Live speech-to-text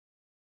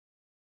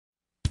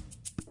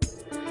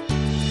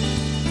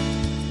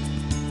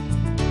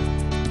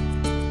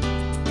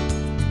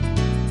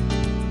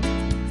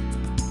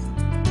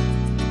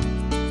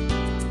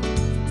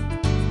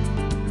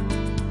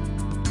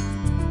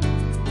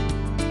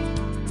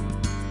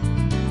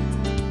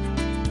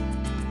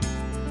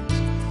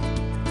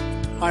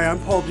Hi,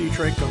 I'm Paul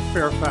Dietrich of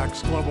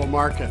Fairfax Global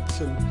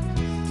Markets,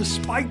 and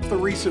despite the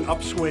recent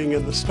upswing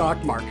in the stock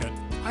market,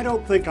 I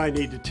don't think I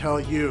need to tell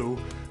you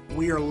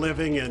we are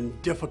living in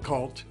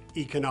difficult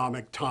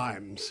economic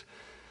times.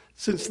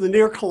 Since the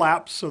near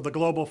collapse of the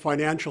global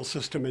financial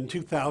system in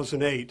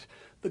 2008,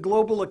 the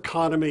global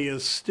economy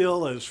is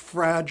still as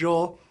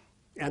fragile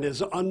and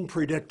as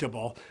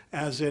unpredictable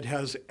as it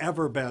has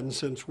ever been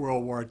since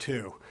World War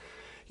II.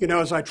 You know,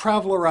 as I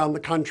travel around the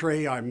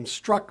country, I'm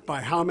struck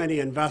by how many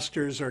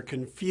investors are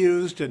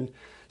confused and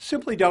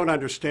simply don't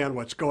understand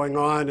what's going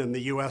on in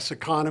the U.S.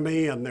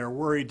 economy, and they're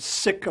worried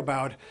sick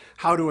about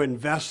how to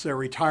invest their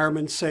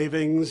retirement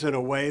savings in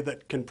a way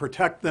that can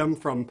protect them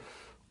from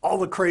all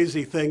the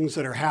crazy things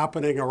that are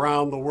happening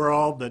around the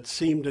world that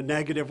seem to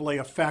negatively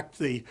affect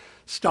the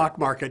stock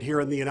market here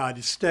in the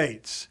United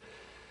States.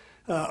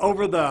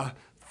 Over the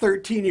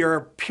 13-year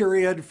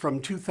period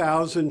from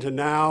 2000 to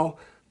now,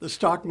 the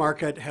stock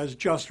market has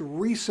just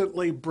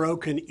recently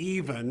broken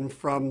even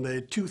from the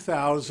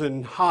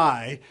 2000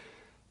 high,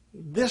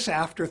 this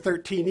after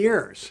 13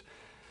 years.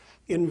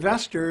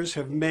 Investors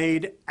have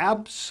made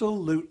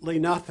absolutely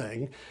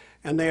nothing,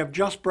 and they have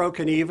just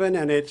broken even,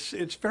 and it's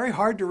very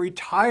hard to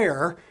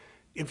retire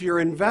if your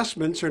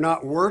investments are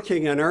not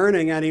working and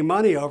earning any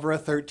money over a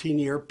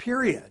 13-year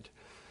period.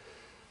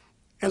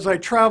 As I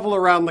travel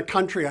around the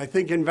country, I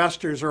think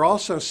investors are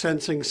also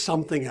sensing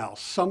something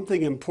else.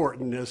 Something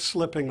important is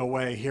slipping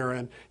away here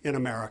in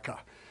America.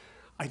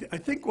 I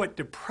think what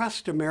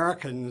depressed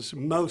Americans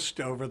most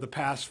over the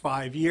past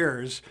 5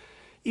 years,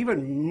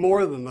 even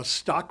more than the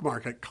stock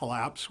market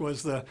collapse,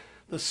 was the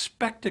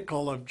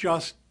spectacle of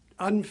just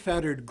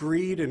unfettered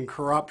greed and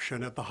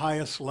corruption at the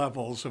highest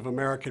levels of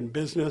American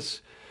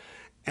business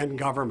and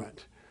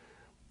government.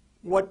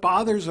 What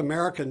bothers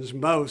Americans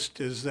most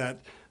is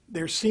that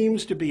there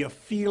seems to be a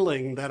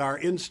feeling that our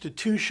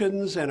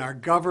institutions and our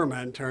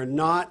government are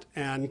not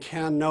and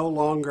can no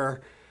longer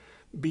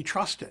be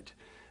trusted.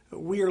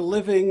 We are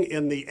living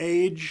in the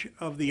age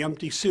of the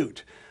empty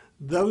suit.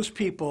 Those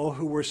people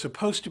who were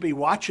supposed to be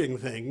watching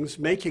things,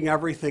 making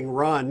everything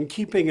run,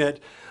 keeping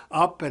it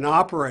up and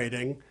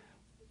operating,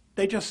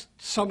 they just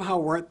somehow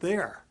weren't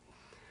there.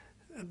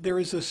 There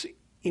is this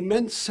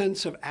immense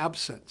sense of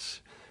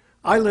absence.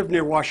 I live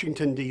near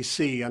Washington,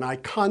 D.C., and I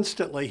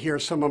constantly hear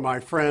some of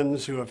my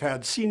friends who have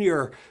had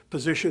senior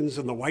positions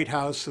in the White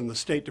House and the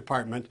State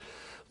Department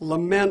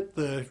lament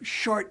the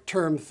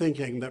short-term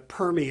thinking that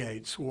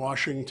permeates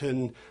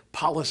Washington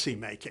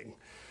policymaking.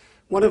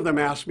 One of them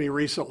asked me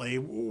recently,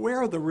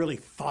 where are the really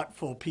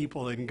thoughtful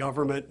people in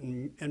government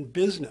and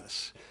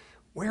business?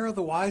 Where are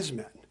the wise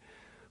men?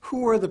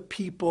 Who are the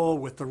people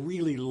with the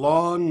really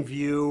long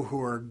view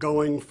who are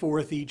going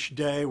forth each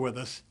day with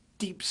a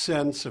deep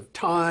sense of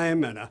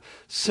time and a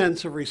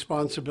sense of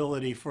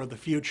responsibility for the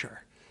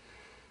future?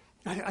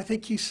 I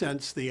think he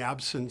sensed the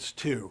absence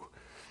too.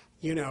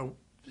 You know,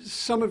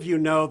 some of you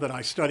know that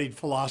I studied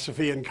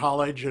philosophy in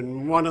college,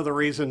 and one of the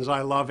reasons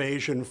I love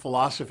Asian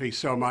philosophy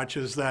so much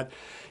is that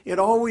it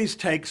always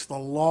takes the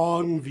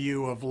long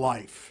view of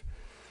life.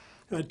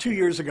 2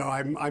 years ago,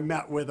 I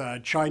met with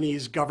a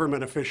Chinese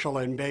government official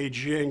in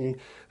Beijing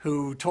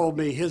who told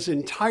me his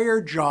entire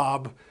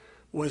job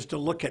was to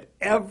look at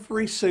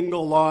every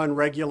single law and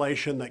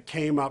regulation that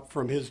came up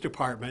from his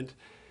department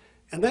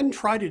and then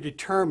try to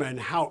determine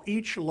how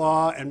each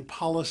law and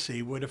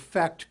policy would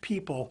affect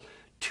people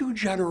 2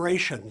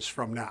 generations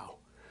from now,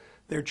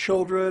 their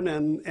children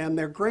and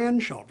their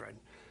grandchildren.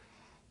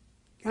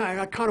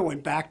 I kind of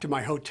went back to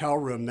my hotel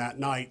room that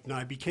night and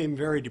I became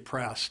very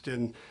depressed,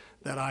 and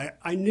that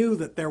I knew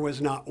that there was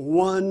not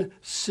one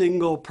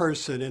single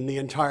person in the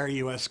entire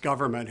U.S.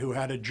 government who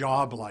had a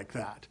job like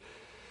that.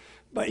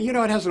 But, you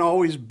know, it hasn't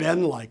always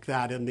been like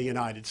that in the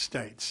United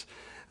States.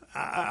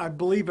 I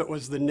believe it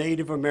was the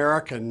Native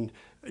American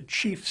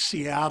Chief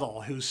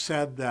Seattle who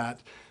said that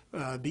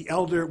when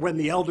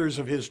the elders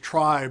of his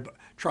tribe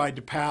tried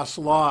to pass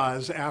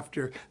laws,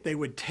 after they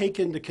would take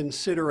into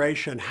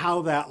consideration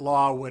how that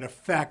law would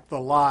affect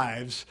the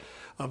lives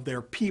of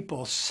their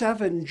people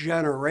 7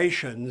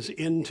 generations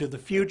into the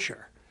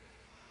future.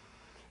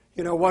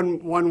 You know,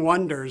 one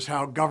wonders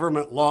how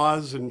government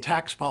laws and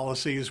tax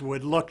policies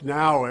would look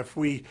now if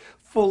we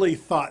fully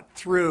thought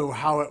through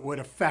how it would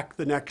affect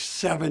the next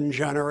 7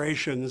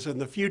 generations in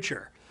the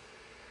future.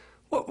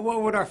 What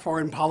would our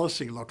foreign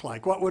policy look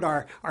like? What would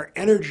our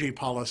energy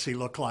policy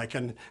look like?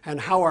 And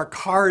how our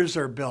cars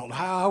are built?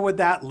 How would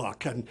that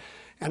look? And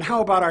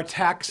how about our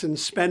tax and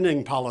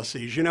spending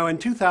policies? You know, in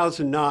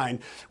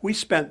 2009, we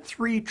spent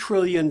 $3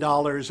 trillion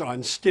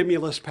on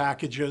stimulus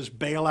packages,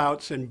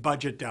 bailouts, and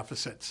budget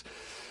deficits.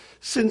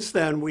 Since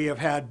then, we have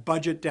had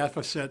budget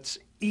deficits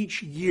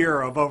each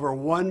year of over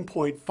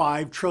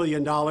 $1.5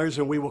 trillion,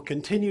 and we will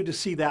continue to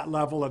see that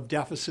level of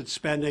deficit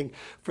spending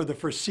for the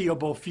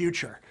foreseeable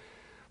future.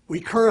 We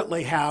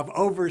currently have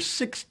over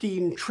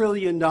 $16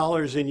 trillion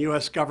in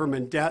U.S.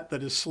 government debt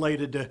that is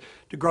slated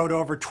to grow to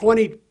over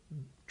 $20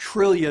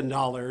 trillion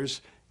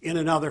in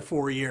another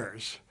 4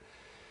 years.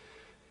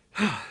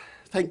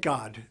 Thank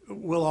God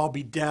we'll all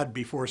be dead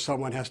before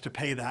someone has to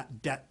pay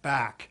that debt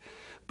back.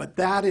 but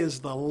that is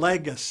the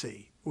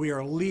legacy we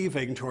are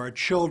leaving to our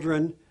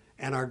children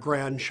and our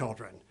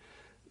grandchildren.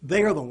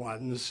 They are the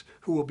ones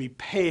who will be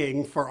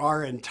paying for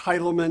our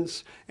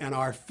entitlements and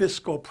our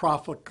fiscal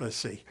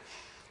profligacy.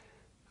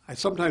 I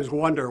sometimes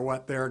wonder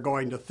what they're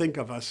going to think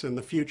of us in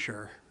the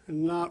future,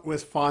 not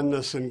with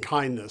fondness and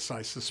kindness,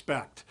 I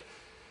suspect.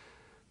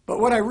 But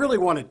what I really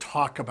want to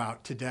talk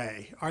about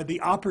today are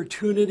the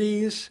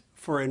opportunities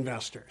for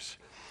investors.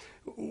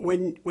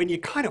 When you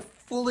kind of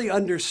fully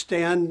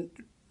understand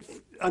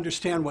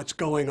what's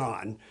going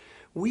on,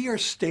 we are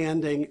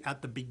standing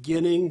at the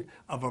beginning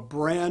of a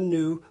brand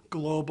new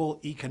global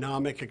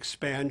economic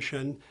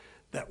expansion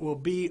that will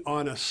be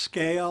on a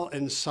scale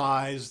and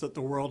size that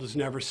the world has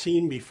never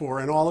seen before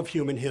in all of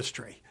human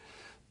history.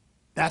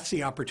 That's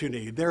the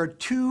opportunity. There are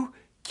two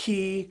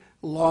key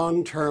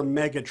long-term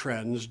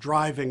megatrends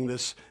driving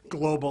this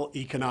global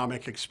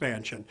economic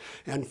expansion.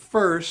 And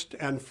first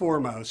and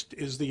foremost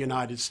is the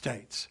United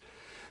States.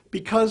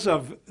 Because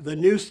of the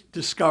new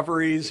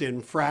discoveries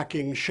in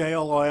fracking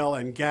shale oil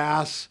and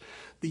gas,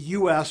 the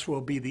U.S.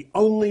 will be the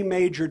only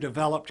major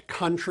developed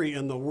country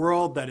in the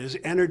world that is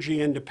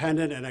energy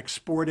independent and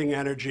exporting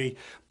energy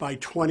by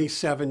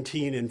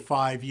 2017 in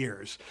 5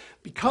 years.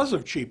 Because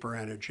of cheaper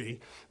energy,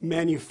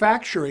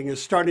 manufacturing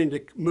is starting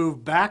to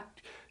move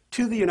back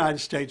to the United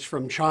States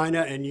from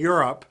China and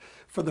Europe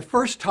for the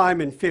first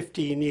time in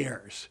 15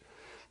 years.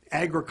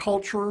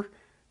 Agriculture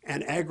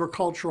and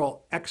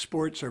agricultural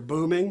exports are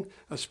booming,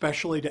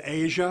 especially to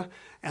Asia,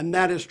 and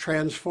that is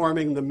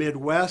transforming the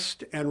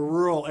Midwest and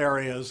rural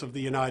areas of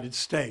the United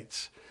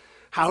States.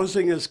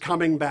 Housing is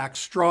coming back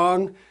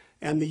strong,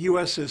 and the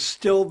U.S. is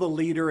still the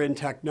leader in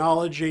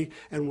technology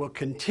and will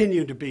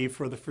continue to be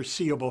for the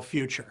foreseeable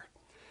future.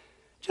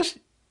 Just,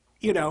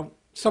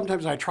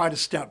 sometimes I try to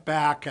step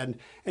back and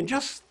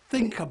just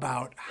think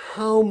about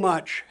how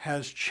much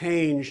has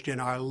changed in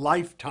our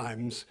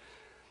lifetimes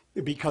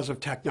because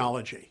of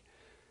technology.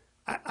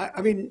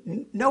 I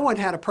mean, no one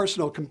had a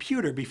personal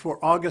computer before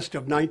August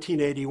of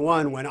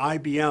 1981 when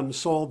IBM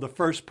sold the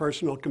first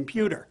personal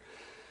computer.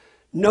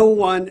 No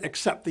one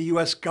except the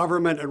US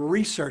government and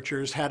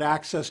researchers had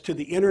access to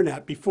the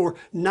internet before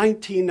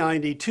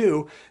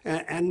 1992,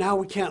 and now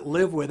we can't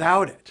live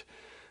without it.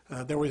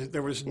 There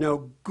was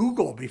no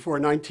Google before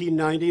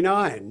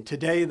 1999.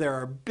 Today, there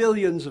are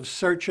billions of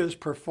searches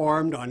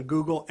performed on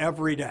Google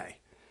every day.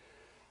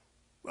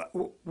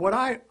 What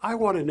I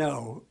want to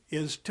know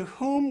is, to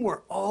whom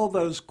were all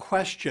those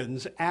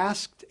questions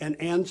asked and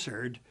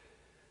answered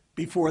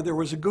before there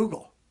was a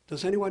Google?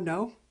 Does anyone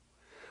know?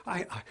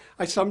 I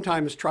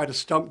sometimes try to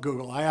stump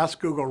Google. I asked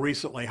Google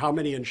recently how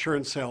many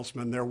insurance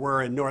salesmen there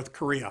were in North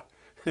Korea.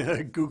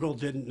 Google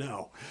didn't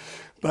know.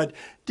 But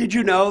did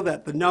you know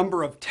that the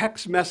number of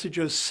text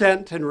messages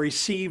sent and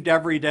received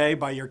every day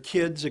by your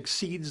kids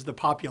exceeds the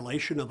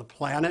population of the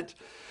planet?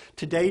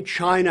 Today,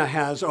 China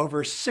has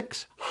over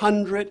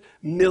 600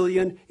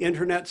 million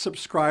internet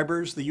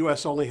subscribers. The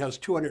US only has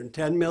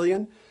 210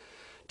 million.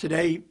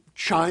 Today,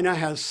 China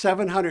has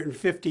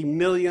 750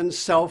 million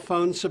cell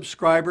phone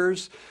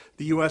subscribers.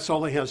 The US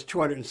only has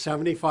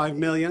 275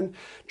 million.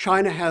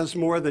 China has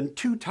more than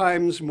 2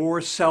 times more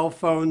cell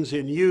phones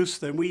in use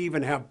than we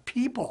even have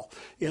people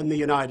in the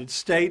United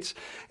States.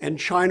 And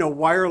China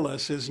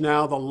Wireless is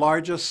now the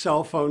largest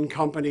cell phone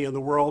company in the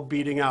world,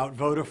 beating out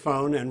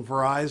Vodafone and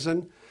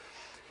Verizon.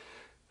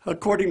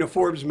 According to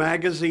Forbes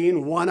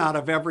magazine, 1 out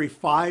of every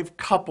 5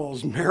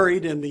 couples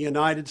married in the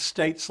United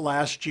States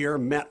last year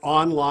met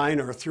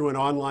online or through an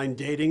online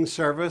dating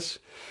service.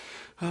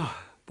 Oh,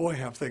 boy,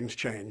 have things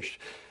changed.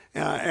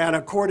 And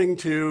according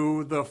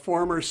to the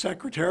former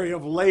Secretary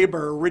of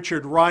Labor,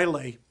 Richard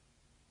Riley,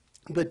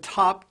 the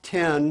top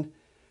 10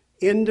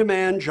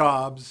 in-demand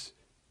jobs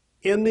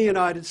in the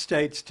United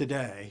States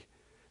today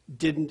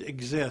didn't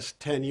exist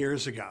 10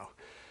 years ago.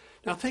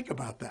 Now think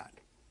about that.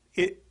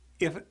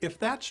 If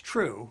that's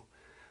true,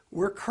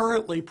 we're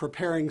currently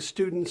preparing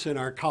students in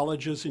our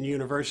colleges and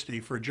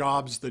universities for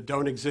jobs that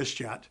don't exist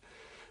yet.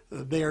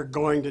 They're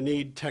going to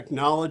need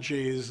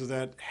technologies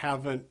that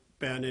haven't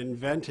been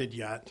invented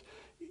yet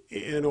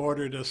in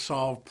order to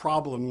solve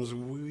problems.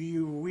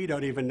 We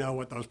don't even know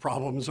what those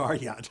problems are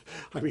yet.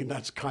 I mean,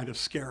 that's kind of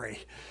scary.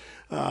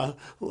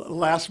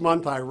 Last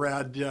month I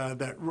read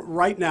that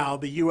right now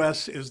the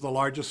US is the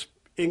largest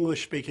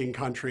English-speaking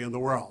country in the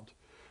world.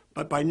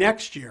 But by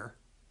next year,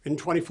 in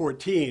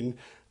 2014,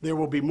 there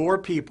will be more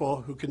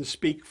people who can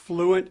speak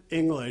fluent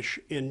English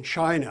in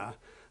China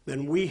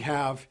than we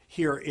have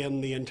here in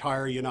the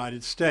entire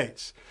United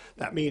States.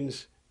 That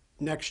means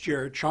next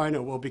year,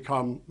 China will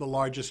become the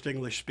largest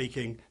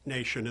English-speaking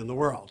nation in the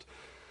world.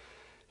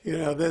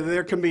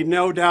 There can be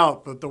no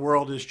doubt that the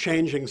world is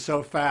changing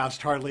so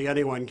fast, hardly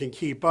anyone can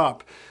keep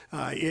up.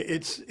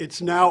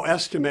 It's now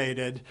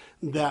estimated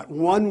that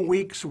 1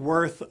 week's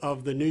worth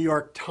of the New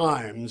York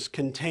Times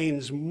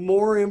contains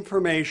more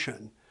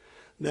information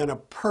than a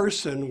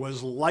person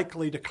was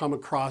likely to come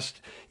across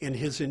in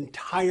his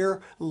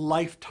entire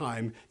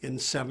lifetime in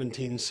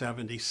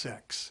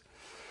 1776.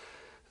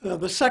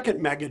 The second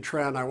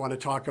megatrend I want to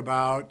talk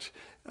about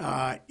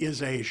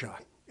is Asia.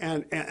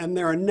 And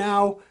there are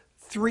now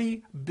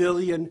 3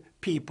 billion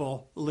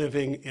people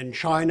living in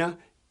China,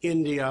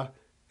 India,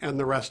 and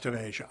the rest of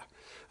Asia.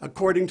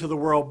 According to the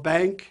World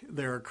Bank,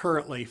 there are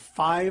currently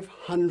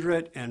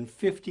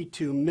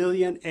 552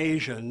 million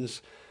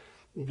Asians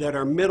that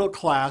are middle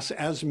class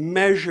as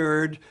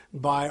measured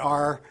by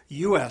our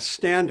US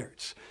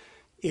standards.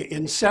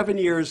 In 7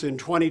 years, in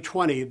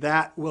 2020,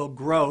 that will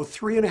grow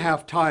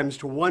 3.5 times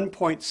to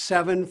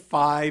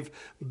 1.75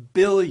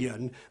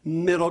 billion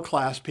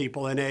middle-class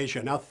people in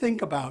Asia. Now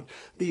think about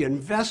the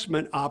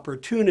investment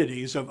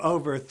opportunities of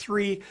over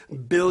 3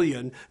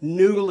 billion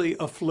newly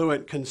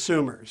affluent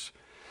consumers.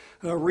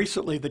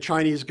 Recently, the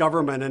Chinese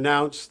government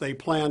announced they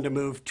plan to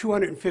move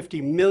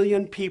 250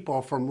 million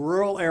people from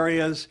rural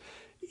areas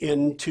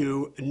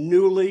into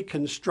newly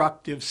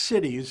constructive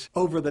cities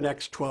over the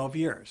next 12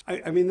 years.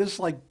 I mean, this is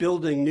like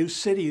building new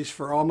cities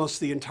for almost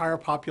the entire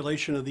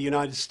population of the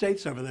United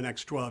States over the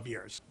next 12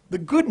 years. The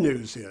good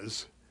news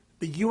is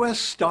the U.S.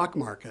 stock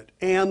market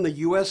and the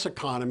U.S.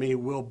 economy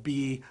will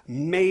be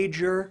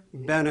major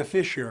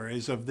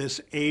beneficiaries of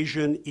this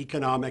Asian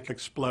economic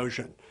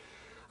explosion.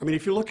 I mean,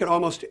 if you look at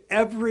almost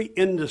every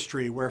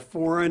industry where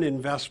foreign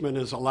investment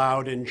is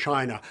allowed in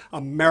China,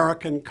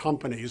 American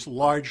companies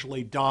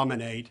largely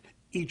dominate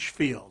each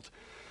field.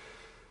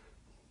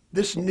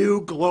 This new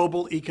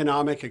global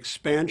economic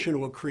expansion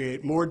will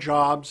create more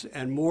jobs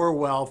and more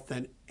wealth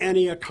than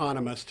any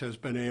economist has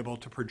been able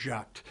to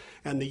project.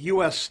 And the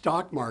U.S.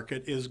 stock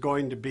market is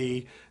going to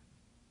be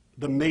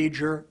the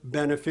major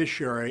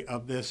beneficiary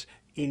of this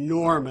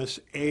enormous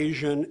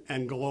Asian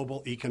and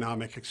global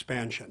economic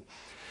expansion.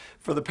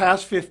 For the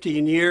past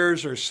 15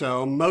 years or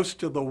so,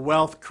 most of the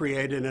wealth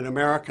created in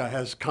America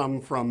has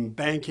come from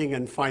banking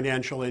and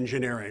financial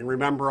engineering.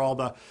 Remember all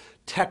the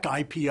tech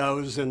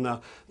IPOs in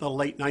the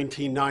late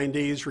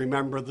 1990s?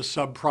 Remember the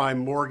subprime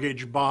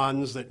mortgage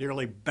bonds that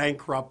nearly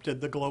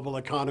bankrupted the global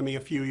economy a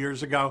few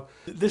years ago?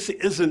 This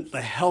isn't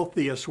the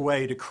healthiest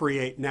way to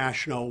create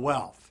national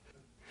wealth.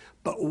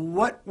 But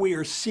what we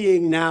are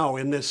seeing now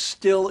in this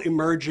still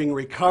emerging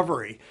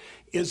recovery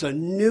is a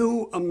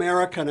new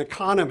American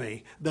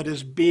economy that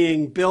is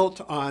being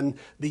built on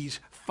these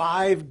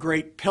 5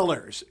 great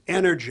pillars: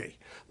 energy,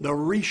 the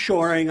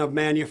reshoring of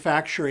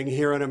manufacturing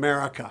here in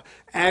America,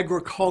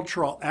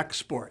 agricultural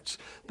exports,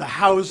 the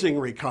housing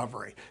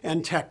recovery,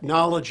 and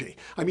technology.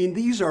 I mean,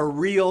 these are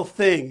real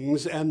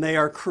things, and they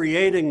are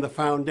creating the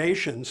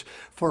foundations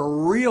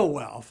for real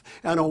wealth,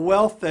 and a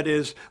wealth that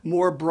is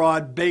more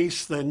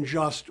broad-based than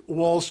just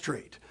Wall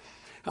Street.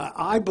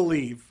 I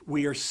believe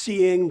we are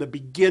seeing the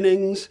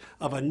beginnings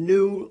of a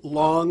new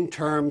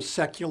long-term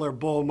secular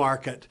bull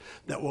market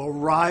that will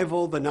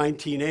rival the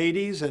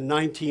 1980s and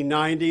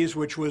 1990s,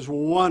 which was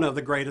one of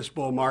the greatest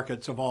bull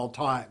markets of all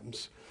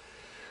times.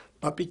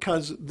 But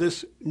because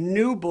this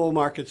new bull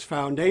market's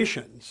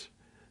foundations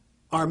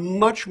are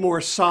much more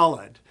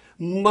solid,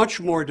 much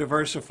more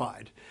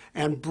diversified,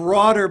 and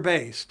broader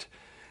based,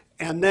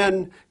 and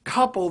then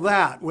couple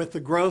that with the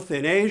growth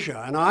in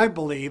Asia, and I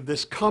believe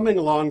this coming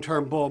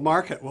long-term bull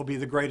market will be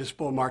the greatest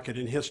bull market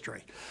in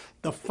history.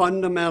 The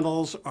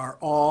fundamentals are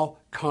all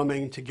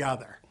coming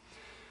together.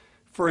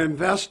 For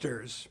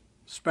investors,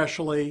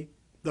 especially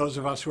those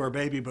of us who are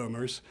baby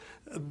boomers,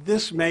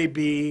 this may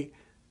be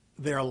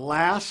their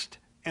last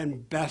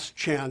and best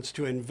chance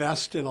to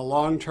invest in a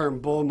long-term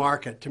bull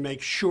market to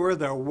make sure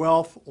their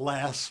wealth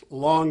lasts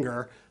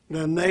longer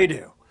than they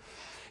do.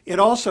 It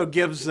also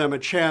gives them a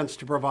chance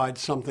to provide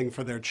something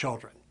for their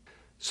children.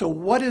 So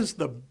what is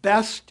the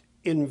best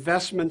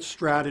investment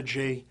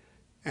strategy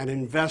an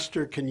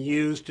investor can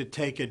use to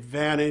take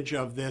advantage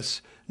of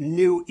this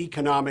new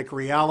economic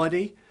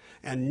reality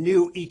and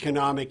new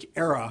economic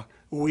era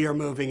we are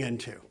moving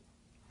into?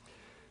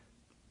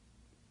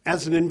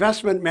 As an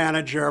investment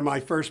manager,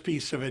 my first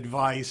piece of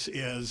advice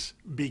is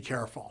be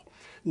careful.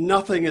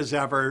 Nothing is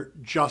ever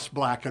just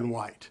black and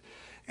white.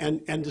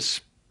 And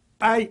despite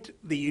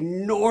the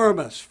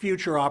enormous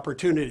future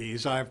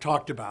opportunities I've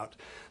talked about,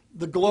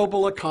 the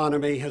global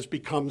economy has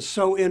become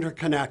so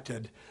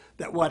interconnected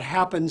that what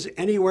happens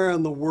anywhere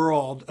in the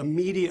world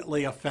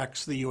immediately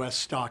affects the U.S.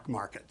 stock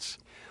markets.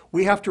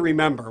 We have to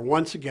remember,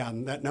 once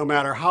again, that no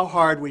matter how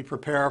hard we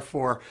prepare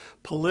for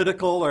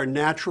political or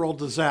natural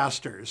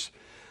disasters,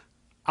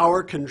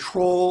 our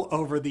control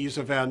over these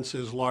events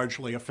is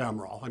largely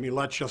ephemeral. I mean,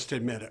 let's just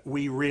admit it.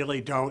 We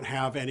really don't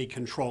have any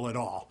control at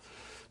all.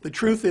 The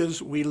truth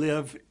is, we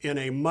live in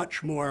a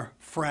much more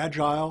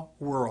fragile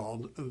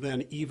world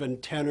than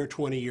even 10 or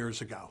 20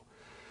 years ago.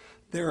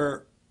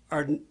 There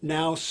are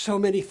now so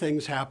many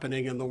things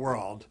happening in the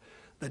world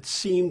that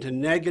seem to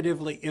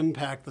negatively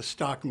impact the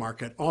stock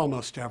market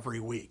almost every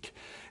week.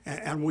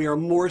 And we are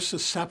more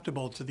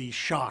susceptible to these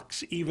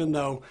shocks, even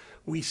though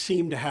we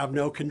seem to have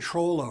no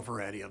control over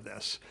any of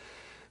this.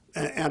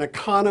 An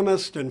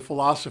economist and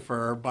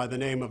philosopher by the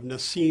name of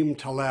Nassim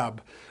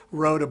Taleb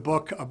wrote a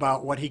book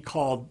about what he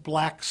called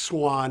black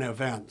swan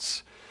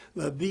events.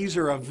 These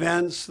are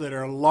events that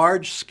are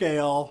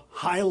large-scale,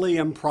 highly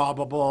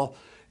improbable,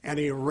 and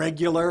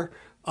irregular,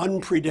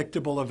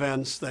 unpredictable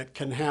events that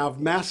can have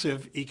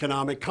massive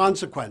economic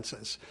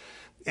consequences.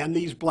 And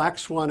these black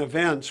swan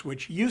events,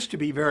 which used to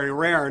be very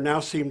rare, now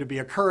seem to be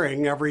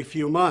occurring every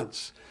few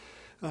months.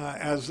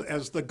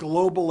 As the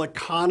global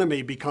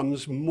economy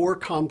becomes more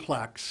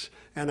complex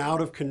and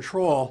out of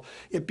control,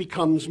 it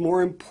becomes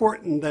more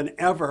important than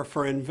ever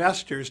for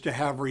investors to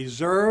have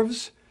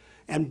reserves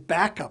and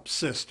backup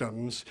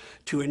systems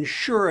to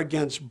ensure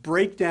against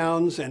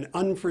breakdowns and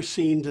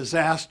unforeseen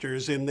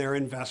disasters in their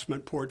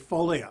investment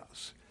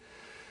portfolios.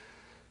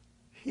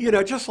 You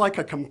know, just like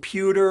a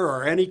computer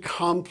or any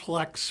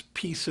complex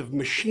piece of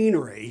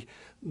machinery,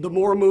 the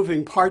more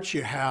moving parts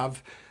you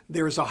have,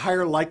 there's a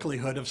higher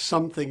likelihood of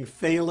something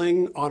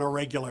failing on a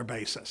regular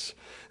basis.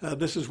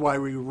 This is why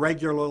we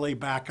regularly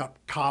back up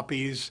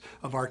copies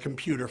of our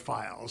computer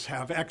files,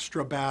 have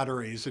extra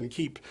batteries, and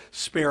keep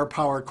spare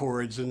power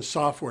cords and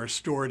software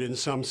stored in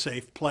some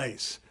safe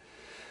place.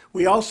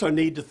 We also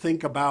need to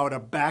think about a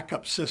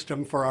backup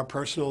system for our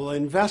personal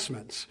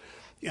investments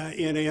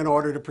in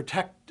order to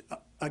protect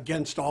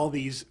against all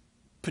these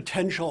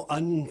potential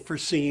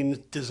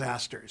unforeseen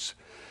disasters.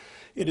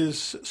 It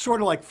is sort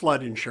of like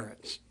flood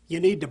insurance. You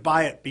need to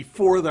buy it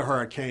before the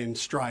hurricane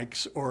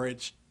strikes or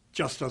it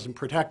just doesn't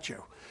protect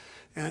you.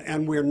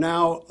 And we're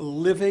now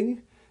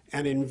living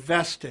and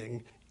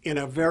investing in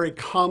a very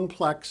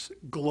complex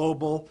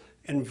global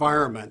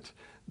environment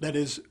that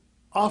is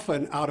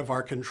often out of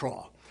our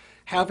control.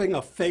 Having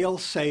a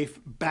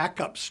fail-safe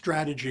backup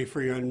strategy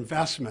for your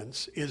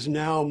investments is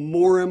now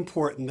more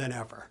important than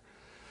ever.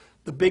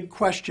 The big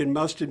question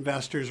most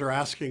investors are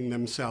asking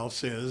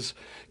themselves is,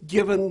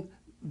 given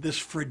this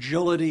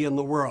fragility in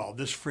the world,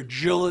 this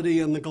fragility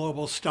in the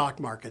global stock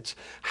markets,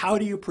 how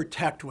do you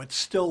protect what's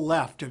still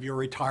left of your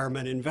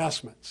retirement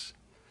investments?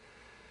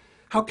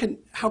 How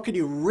can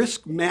you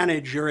risk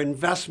manage your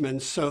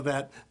investments so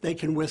that they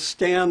can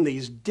withstand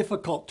these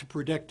difficult to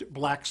predict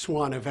black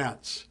swan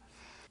events?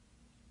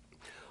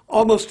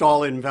 Almost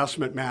all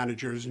investment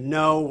managers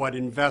know what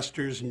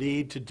investors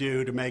need to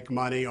do to make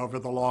money over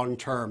the long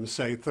term,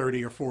 say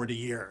 30 or 40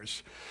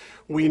 years.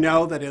 We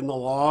know that in the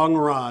long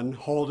run,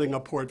 holding a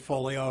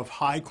portfolio of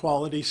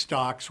high-quality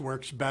stocks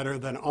works better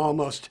than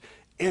almost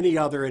any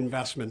other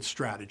investment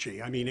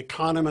strategy. I mean,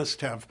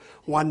 economists have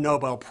won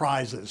Nobel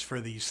Prizes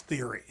for these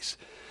theories.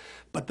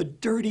 But the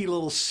dirty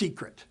little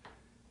secret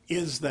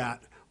is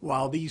that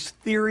while these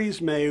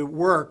theories may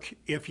work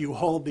if you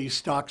hold these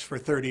stocks for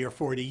 30 or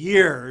 40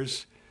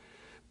 years,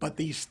 but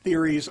these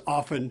theories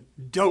often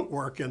don't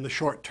work in the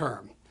short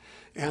term.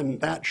 And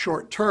that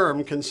short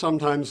term can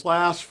sometimes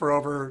last for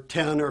over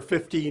 10 or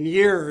 15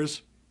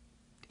 years.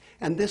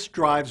 And this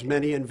drives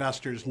many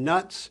investors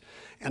nuts,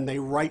 and they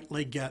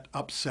rightly get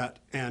upset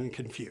and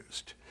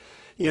confused.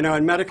 You know,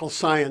 in medical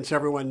science,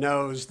 everyone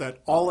knows that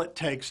all it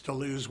takes to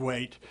lose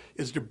weight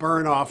is to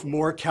burn off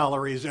more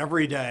calories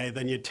every day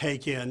than you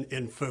take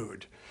in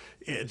food.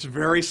 It's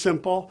very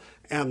simple,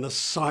 and the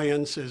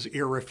science is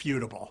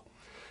irrefutable.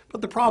 But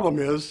the problem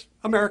is,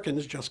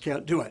 Americans just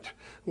can't do it.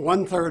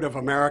 1/3 of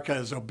America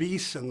is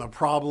obese, and the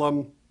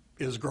problem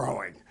is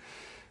growing.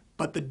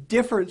 But the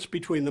difference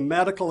between the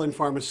medical and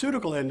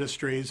pharmaceutical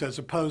industries as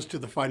opposed to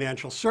the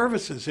financial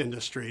services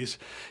industries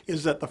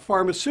is that the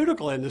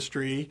pharmaceutical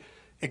industry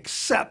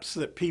accepts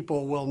that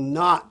people will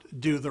not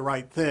do the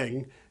right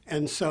thing,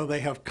 and so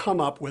they have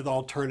come up with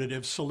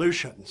alternative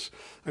solutions.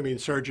 I mean,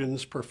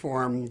 surgeons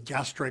perform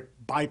gastric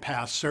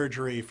bypass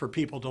surgery for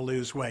people to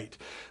lose weight.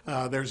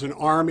 There's an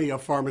army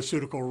of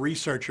pharmaceutical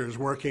researchers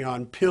working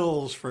on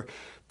pills for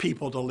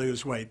people to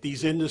lose weight.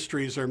 These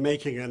industries are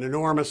making an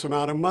enormous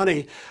amount of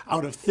money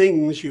out of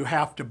things you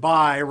have to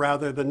buy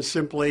rather than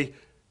simply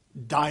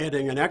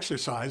dieting and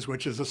exercise,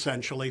 which is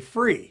essentially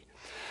free.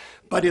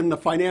 But in the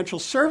financial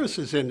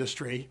services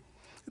industry,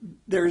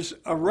 there's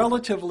a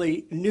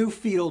relatively new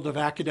field of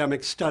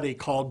academic study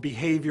called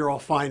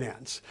behavioral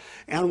finance.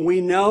 And we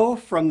know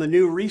from the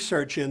new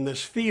research in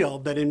this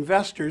field that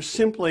investors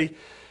simply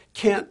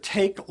can't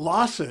take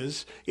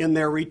losses in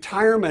their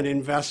retirement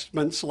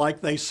investments like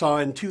they saw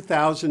in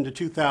 2000 to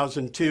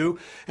 2002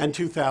 and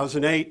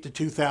 2008 to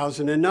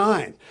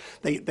 2009.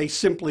 They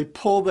simply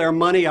pull their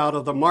money out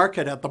of the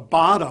market at the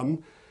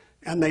bottom,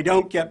 and they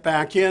don't get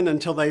back in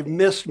until they've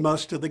missed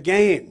most of the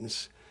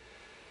gains.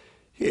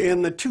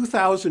 In the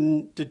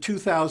 2000 to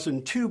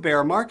 2002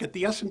 bear market,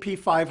 the S&P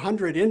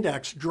 500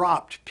 index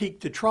dropped peak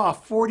to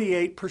trough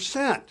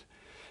 48%.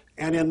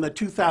 And in the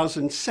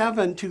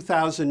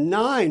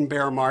 2007-2009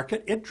 bear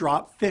market, it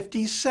dropped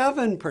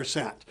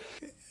 57%.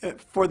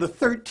 For the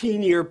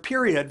 13-year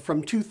period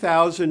from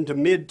 2000 to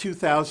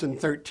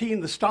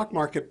mid-2013, the stock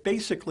market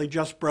basically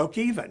just broke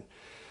even.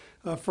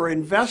 For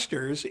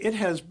investors, it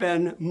has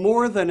been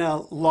more than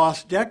a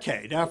lost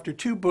decade. After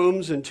 2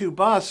 booms and 2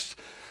 busts,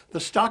 the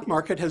stock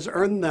market has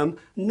earned them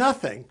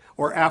nothing,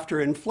 or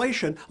after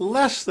inflation,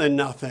 less than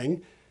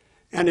nothing.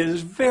 And it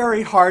is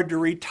very hard to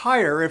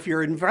retire if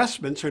your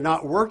investments are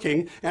not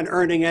working and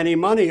earning any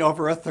money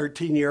over a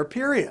 13-year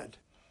period.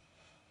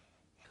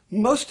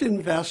 Most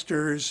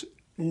investors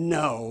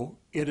know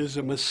it is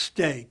a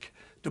mistake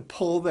to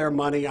pull their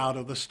money out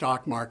of the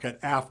stock market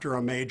after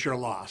a major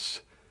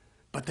loss,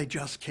 but they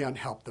just can't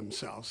help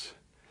themselves.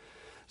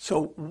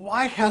 So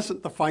why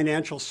hasn't the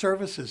financial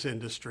services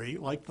industry,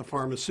 like the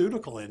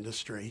pharmaceutical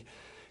industry,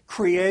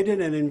 created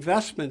an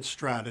investment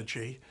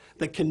strategy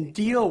that can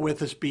deal with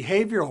this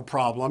behavioral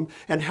problem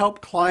and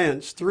help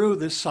clients through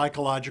this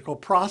psychological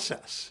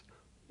process?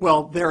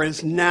 Well, there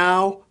is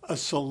now a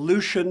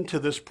solution to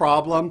this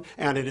problem,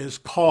 and it is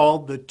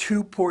called the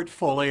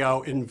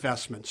two-portfolio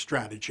investment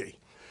strategy.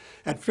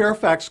 At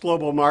Fairfax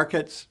Global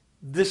Markets,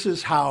 this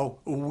is how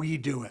we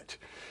do it.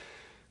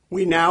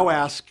 We now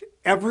ask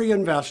every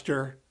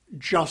investor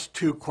just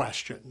two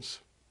questions.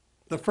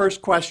 The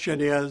first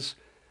question is,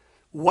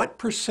 what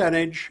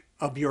percentage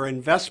of your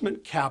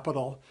investment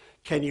capital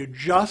can you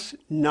just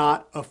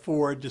not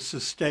afford to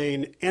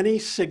sustain any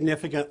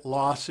significant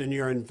loss in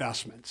your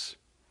investments?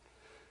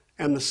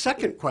 And the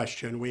second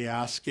question we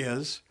ask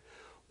is,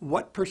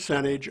 what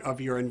percentage of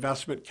your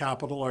investment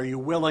capital are you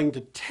willing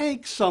to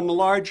take some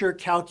larger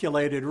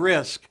calculated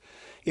risk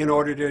in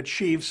order to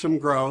achieve some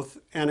growth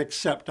and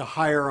accept a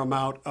higher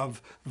amount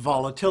of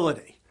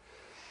volatility?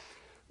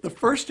 The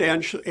first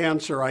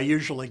answer I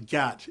usually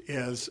get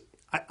is,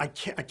 I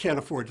can't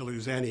afford to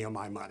lose any of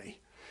my money.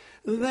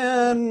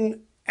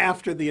 Then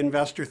after the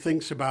investor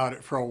thinks about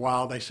it for a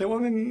while, they say, well,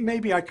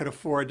 maybe I could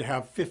afford to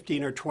have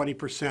 15 or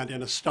 20%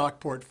 in a stock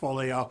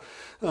portfolio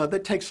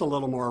that takes a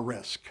little more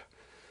risk.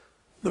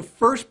 The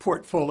first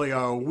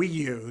portfolio we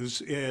use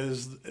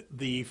is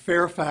the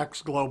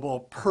Fairfax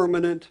Global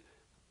Permanent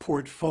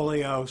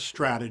Portfolio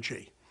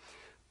Strategy.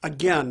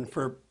 Again,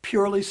 for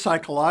purely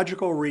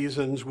psychological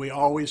reasons, we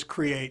always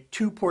create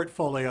two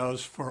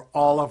portfolios for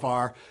all of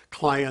our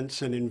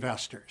clients and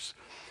investors.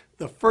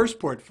 The first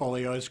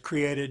portfolio is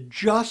created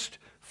just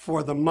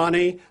for the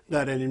money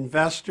that an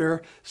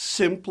investor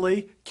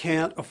simply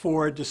can't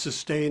afford to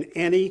sustain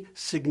any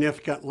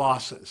significant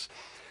losses.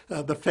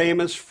 The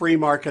famous free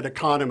market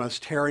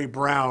economist Harry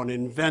Browne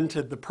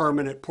invented the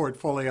permanent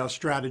portfolio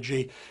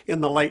strategy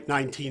in the late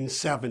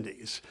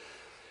 1970s.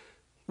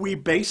 We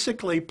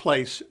basically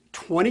place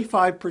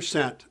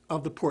 25%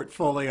 of the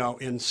portfolio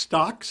in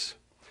stocks,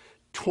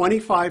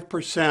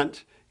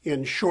 25%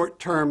 in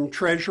short-term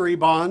treasury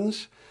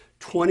bonds,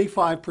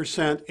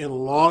 25% in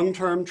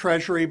long-term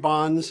treasury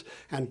bonds,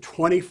 and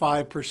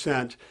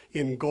 25%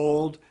 in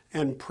gold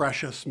and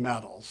precious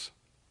metals.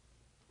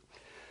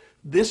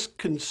 This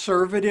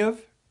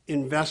conservative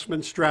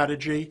investment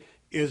strategy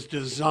is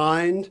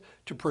designed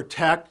to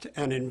protect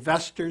an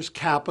investor's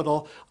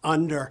capital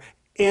under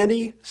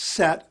any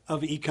set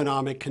of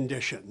economic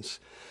conditions.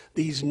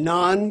 These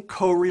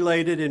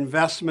non-correlated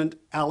investment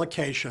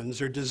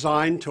allocations are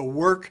designed to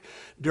work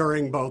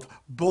during both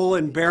bull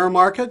and bear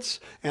markets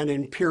and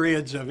in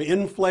periods of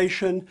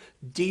inflation,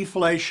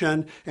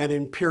 deflation, and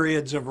in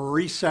periods of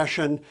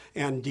recession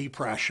and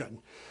depression.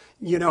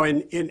 You know,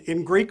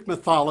 in Greek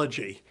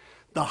mythology,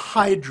 the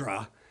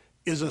Hydra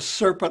is a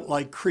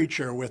serpent-like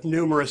creature with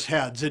numerous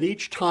heads, and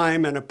each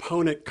time an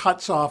opponent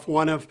cuts off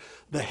one of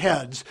the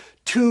heads,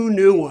 two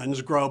new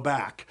ones grow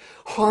back.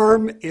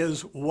 Harm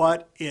is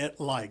what it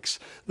likes.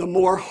 The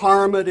more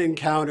harm it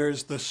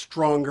encounters, the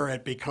stronger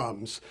it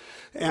becomes.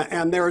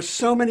 And there are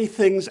so many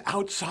things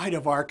outside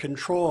of our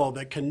control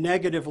that can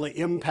negatively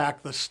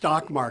impact the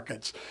stock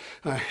markets.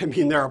 I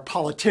mean, there are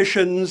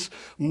politicians,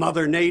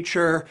 Mother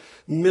Nature,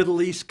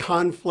 Middle East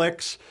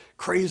conflicts,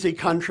 crazy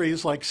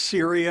countries like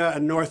Syria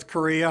and North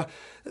Korea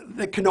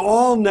that can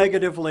all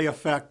negatively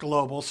affect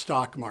global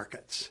stock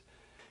markets.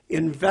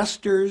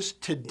 Investors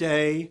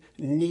today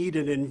need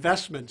an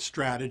investment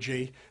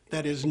strategy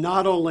that is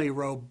not only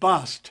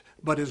robust,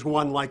 but is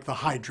one like the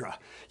Hydra.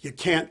 You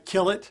can't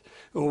kill it.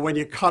 When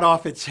you cut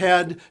off its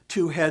head,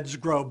 two heads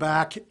grow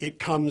back. It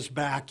comes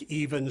back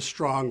even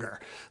stronger.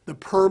 The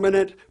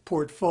permanent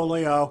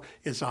portfolio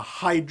is a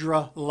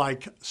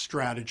Hydra-like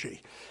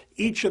strategy.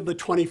 Each of the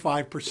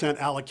 25%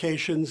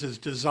 allocations is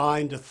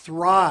designed to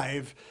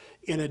thrive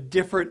in a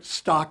different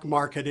stock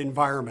market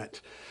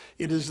environment.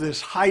 It is this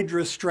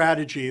Hydra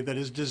strategy that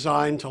is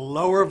designed to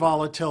lower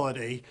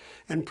volatility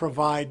and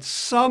provide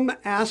some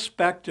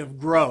aspect of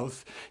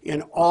growth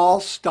in all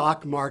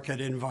stock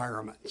market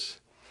environments.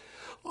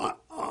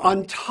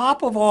 On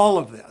top of all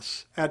of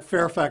this, at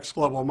Fairfax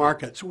Global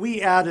Markets,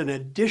 we add an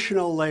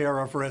additional layer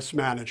of risk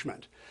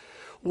management.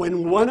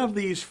 When one of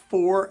these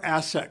four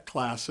asset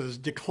classes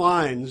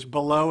declines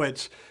below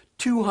its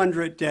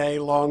 200-day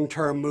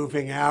long-term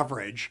moving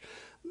average,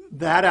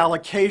 that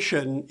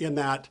allocation in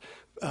that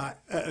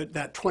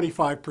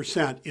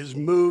 25% is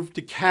moved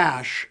to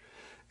cash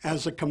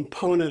as a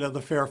component of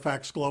the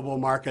Fairfax Global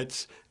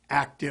Markets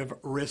active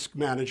risk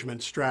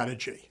management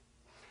strategy.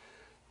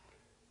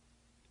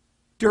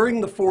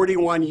 During the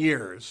 41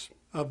 years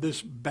of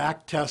this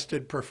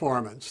back-tested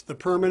performance, the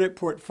permanent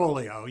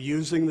portfolio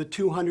using the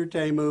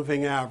 200-day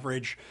moving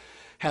average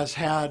has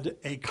had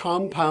a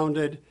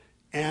compounded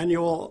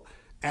annual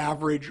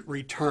average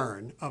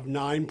return of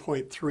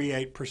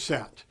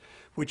 9.38%,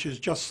 which is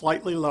just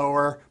slightly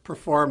lower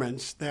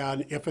performance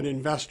than if an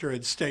investor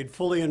had stayed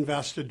fully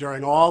invested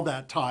during all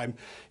that time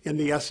in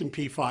the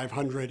S&P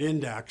 500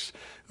 index,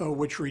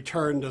 which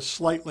returned a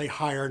slightly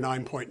higher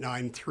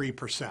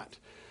 9.93%.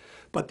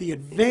 But the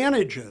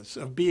advantages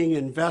of being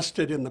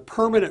invested in the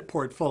permanent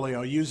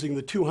portfolio using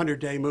the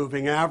 200-day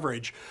moving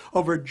average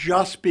over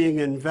just being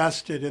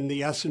invested in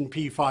the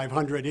S&P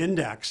 500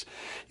 index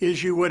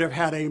is you would have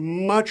had a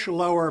much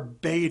lower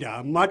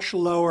beta, much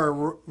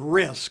lower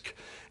risk,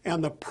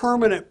 and the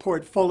permanent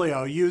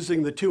portfolio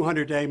using the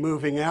 200-day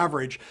moving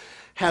average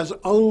has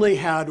only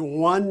had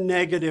one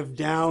negative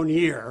down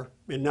year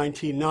in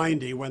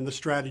 1990 when the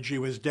strategy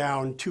was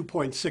down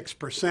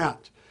 2.6%.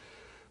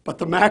 But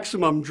the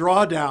maximum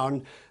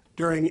drawdown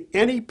during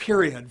any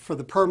period for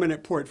the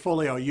permanent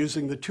portfolio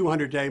using the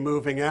 200-day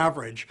moving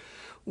average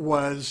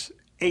was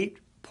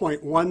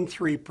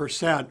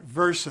 8.13%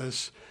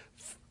 versus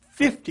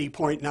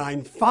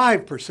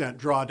 50.95%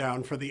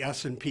 drawdown for the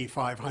S&P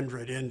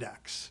 500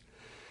 index.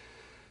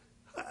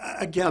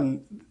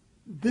 Again,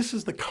 this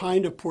is the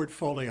kind of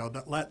portfolio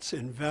that lets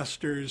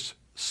investors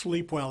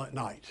sleep well at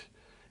night.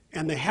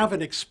 And they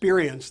haven't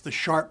experienced the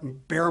sharp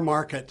bear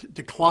market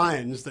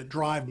declines that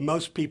drive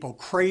most people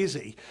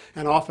crazy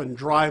and often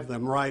drive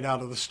them right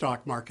out of the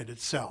stock market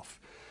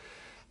itself.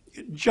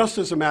 Just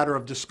as a matter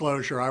of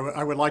disclosure,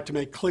 I would like to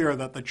make clear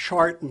that the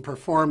chart and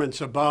performance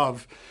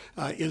above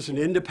is an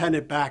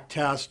independent back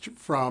test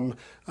from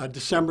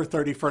December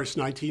 31st,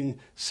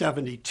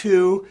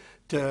 1972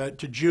 to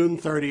June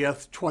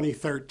 30th,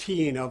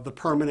 2013 of the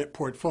permanent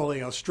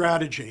portfolio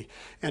strategy,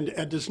 and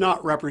it does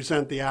not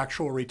represent the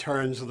actual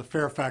returns of the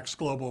Fairfax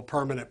Global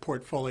Permanent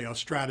Portfolio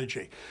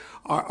Strategy.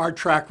 Our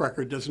track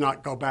record does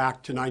not go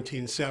back to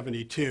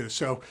 1972,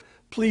 so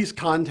please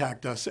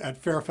contact us at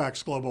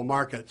Fairfax Global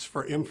Markets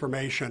for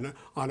information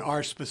on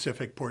our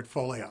specific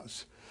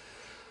portfolios.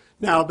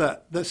 Now,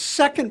 the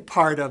second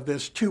part of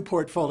this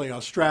two-portfolio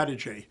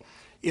strategy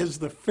is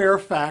the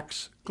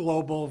Fairfax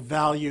Global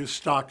Value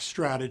Stock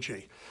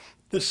Strategy.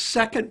 The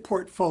second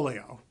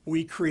portfolio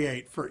we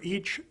create for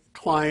each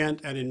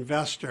client and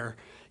investor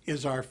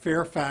is our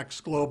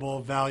Fairfax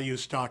Global Value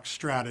Stock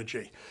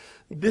Strategy.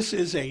 This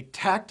is a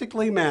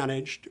tactically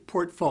managed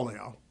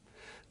portfolio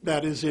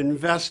that is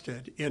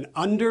invested in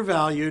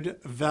undervalued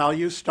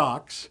value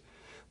stocks,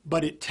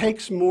 but it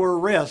takes more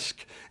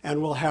risk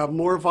and will have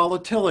more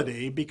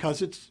volatility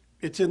because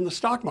it's in the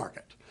stock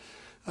market.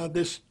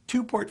 This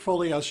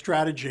two-portfolio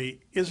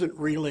strategy isn't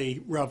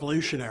really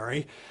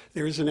revolutionary.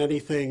 There isn't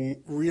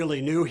anything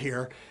really new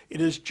here.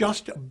 It is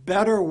just a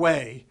better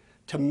way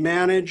to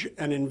manage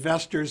an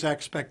investor's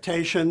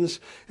expectations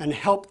and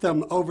help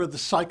them over the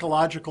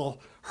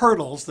psychological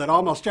hurdles that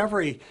almost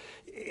every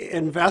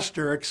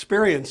investor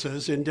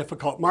experiences in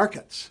difficult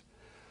markets.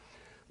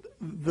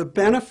 The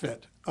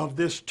benefit of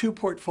this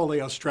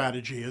two-portfolio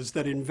strategy is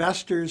that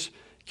investors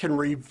can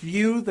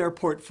review their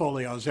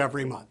portfolios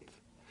every month.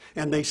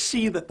 And they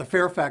see that the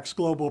Fairfax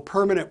Global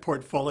Permanent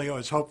Portfolio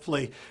is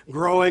hopefully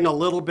growing a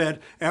little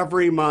bit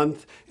every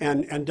month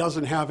and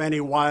doesn't have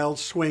any wild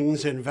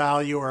swings in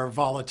value or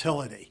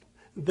volatility.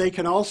 They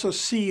can also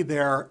see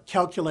their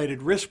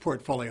calculated risk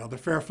portfolio, the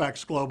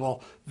Fairfax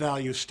Global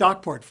Value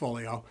Stock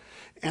Portfolio,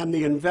 and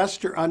the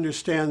investor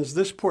understands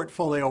this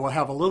portfolio will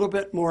have a little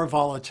bit more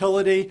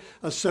volatility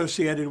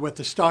associated with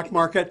the stock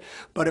market,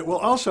 but it will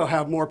also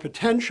have more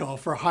potential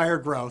for higher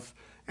growth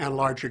and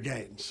larger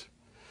gains.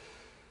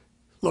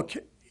 Look,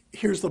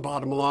 here's the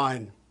bottom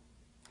line.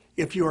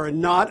 If you are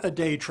not a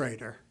day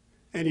trader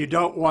and you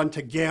don't want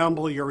to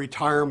gamble your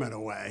retirement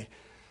away,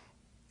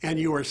 and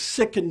you are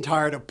sick and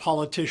tired of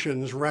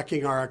politicians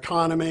wrecking our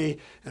economy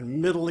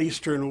and Middle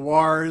Eastern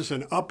wars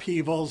and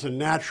upheavals and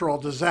natural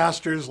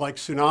disasters like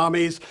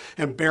tsunamis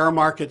and bear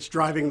markets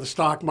driving the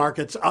stock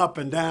markets up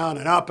and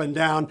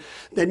down,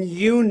 then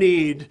you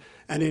need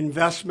an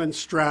investment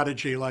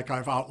strategy like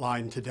I've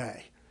outlined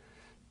today.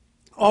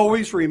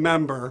 Always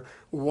remember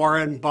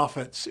Warren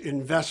Buffett's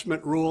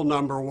investment rule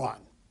number 1,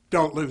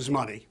 don't lose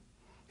money.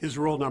 His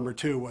rule number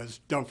 2 was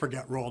don't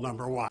forget rule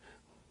number 1.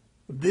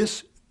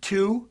 This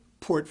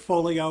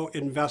two-portfolio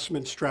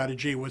investment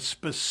strategy was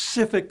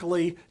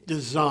specifically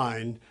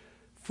designed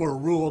for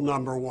rule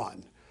number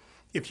 1.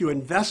 If you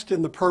invest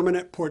in the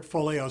permanent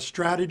portfolio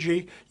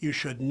strategy, you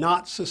should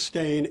not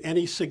sustain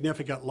any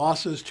significant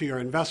losses to your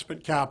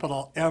investment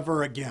capital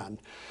ever again.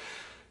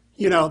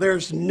 You know,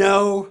 there's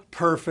no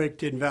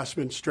perfect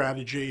investment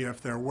strategy.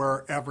 If there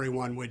were,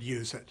 everyone would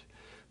use it.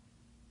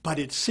 But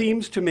it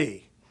seems to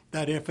me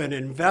that if an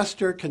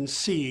investor can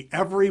see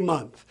every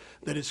month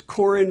that his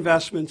core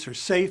investments are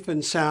safe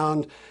and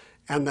sound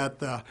and that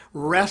the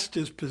rest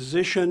is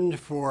positioned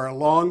for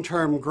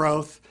long-term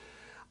growth,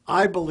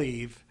 I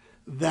believe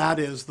that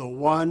is the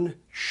one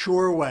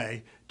sure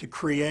way to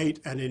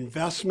create an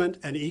investment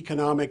and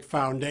economic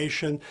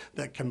foundation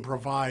that can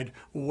provide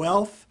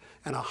wealth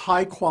and a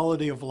high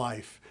quality of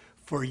life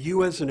for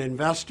you as an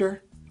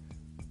investor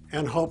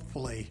and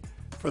hopefully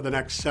for the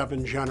next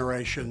 7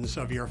 generations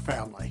of your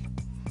family.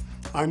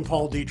 I'm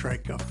Paul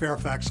Dietrich of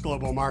Fairfax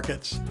Global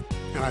Markets,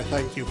 and I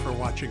thank you for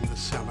watching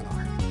this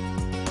seminar.